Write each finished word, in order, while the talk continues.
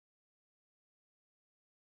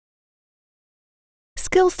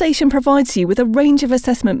SkillStation provides you with a range of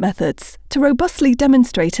assessment methods to robustly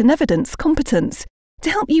demonstrate and evidence competence, to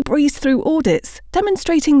help you breeze through audits,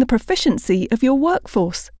 demonstrating the proficiency of your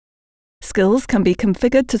workforce. Skills can be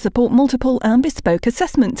configured to support multiple and bespoke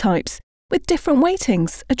assessment types, with different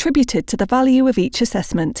weightings attributed to the value of each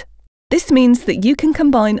assessment. This means that you can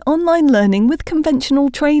combine online learning with conventional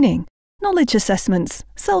training, knowledge assessments,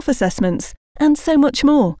 self-assessments, and so much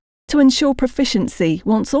more, to ensure proficiency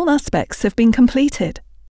once all aspects have been completed.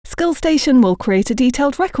 SkillStation will create a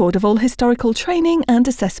detailed record of all historical training and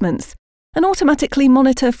assessments, and automatically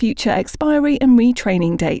monitor future expiry and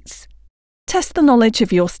retraining dates. Test the knowledge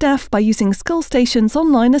of your staff by using SkillStation's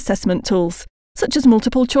online assessment tools, such as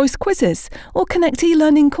multiple choice quizzes, or connect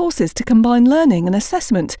e-learning courses to combine learning and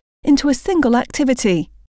assessment into a single activity.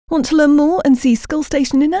 Want to learn more and see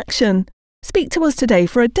SkillStation in action? Speak to us today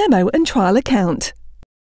for a demo and trial account.